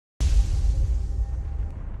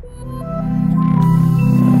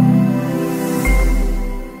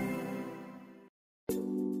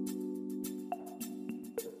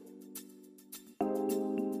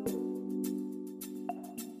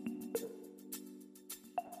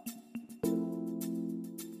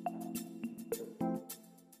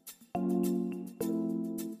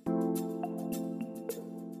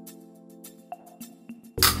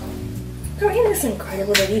That's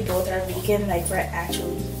incredible that we both are vegan, like we're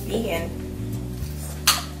actually vegan.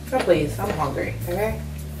 So please, I'm hungry, okay?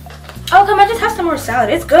 Oh, come on, just have some more salad.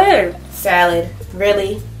 It's good. Salad,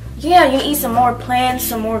 really? Yeah, you eat some more plants,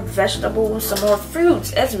 some more vegetables, some more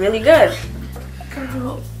fruits. It's really good.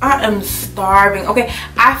 Girl, I am starving. Okay,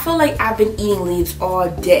 I feel like I've been eating leaves all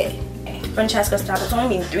day. Francesca, stop. It's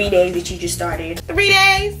only been 3 days that you just started. 3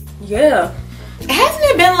 days? Yeah. Hasn't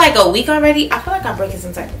it been like a week already? I feel like I'm breaking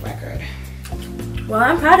some type of record. Well,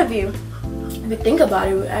 I'm proud of you. If you think about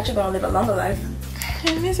it, we're actually gonna live a longer life.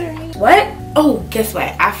 In misery. What? Oh, guess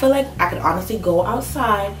what? I feel like I could honestly go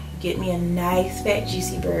outside, get me a nice fat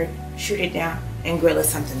juicy bird, shoot it down, and grill us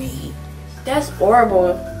something to eat. That's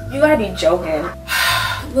horrible. You gotta be joking.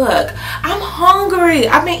 Look, I'm hungry.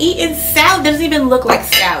 I've been eating salad. It doesn't even look like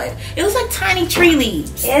salad. It looks like tiny tree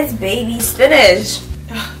leaves. It's baby spinach.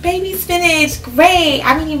 Ugh, baby spinach, great.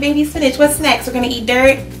 I'm eating baby spinach. What's next? We're gonna eat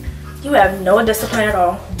dirt? You have no discipline at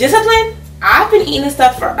all. Discipline? I've been eating this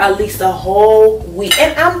stuff for at least a whole week,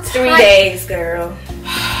 and I'm 3 days, girl.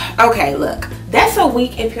 Okay, look, that's a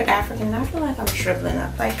week if you're African. I feel like I'm shribbling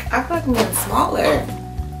up. Like I feel like I'm getting smaller.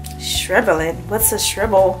 Shribbling? What's a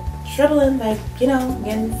shrivel? Shribbling, like, you know,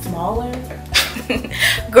 getting smaller.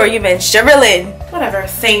 Girl, you been shriveling. Whatever,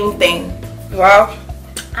 same thing. Well,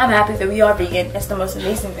 I'm happy that we are vegan. It's the most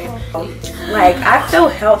amazing thing. Like, I feel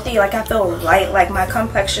healthy. Like, I feel light. Like, my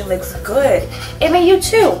complexion looks good. Even you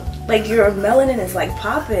too. Like, your melanin is like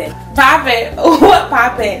popping. Popping? What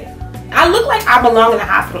popping? I look like I belong in the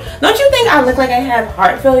hospital. Don't you think I look like I have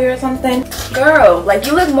heart failure or something? Girl, like,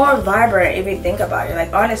 you look more vibrant if you think about it.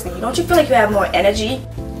 Like, honestly, don't you feel like you have more energy?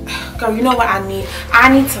 Girl, you know what I need? I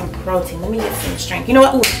need some protein. Let me get some strength. You know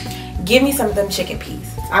what? Ooh, give me some of them chicken peas.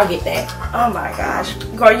 I'll get that. Oh my gosh.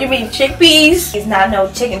 Girl, you mean chickpeas? It's not no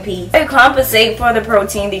chicken peas. They compensate for the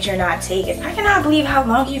protein that you're not taking. I cannot believe how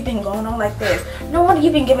long you've been going on like this. No wonder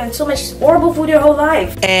you've been given so much horrible food your whole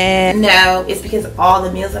life. And no, it's because all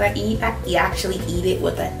the meals that I eat, I actually eat it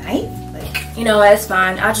with a knife. Like, you know, that's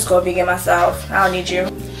fine. I'll just go vegan myself. I don't need you.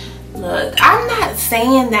 Look, I'm not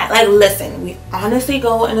saying that. Like, listen, we honestly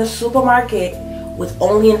go in a supermarket with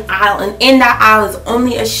only an aisle, and in that aisle is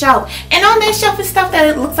only a shelf, and on that shelf is stuff that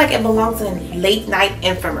it looks like it belongs in a late night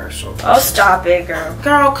infomercial. Oh, stop it, girl.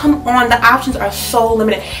 Girl, come on, the options are so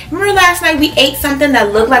limited. Remember last night we ate something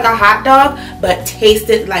that looked like a hot dog but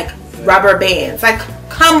tasted like rubber bands? Like,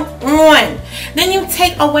 come on. Then you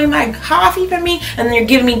take away my coffee from me, and then you're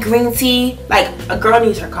giving me green tea. Like, a girl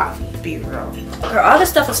needs her coffee, be real. Girl, all this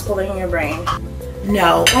stuff is pulling in your brain.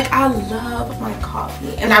 No, like, I love my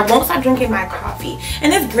coffee, and I won't stop drinking my coffee.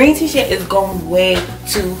 And this green tea shit is going way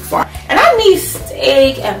too far. And I need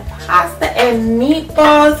steak and pasta and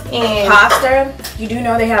meatballs and pasta. You do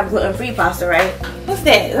know they have gluten-free pasta, right? What's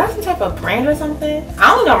that? Is that some type of brand or something?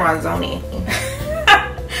 I only know Ronzoni.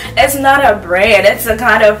 It's not a brand. It's a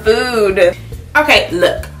kind of food. Okay,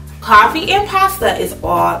 look. Coffee and pasta is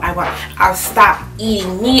all I want. I'll stop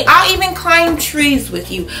eating meat. I'll even climb trees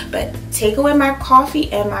with you. But take away my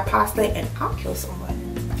coffee and my pasta and I'll kill someone.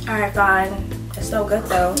 Alright, fine. It's so good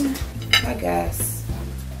though. I guess.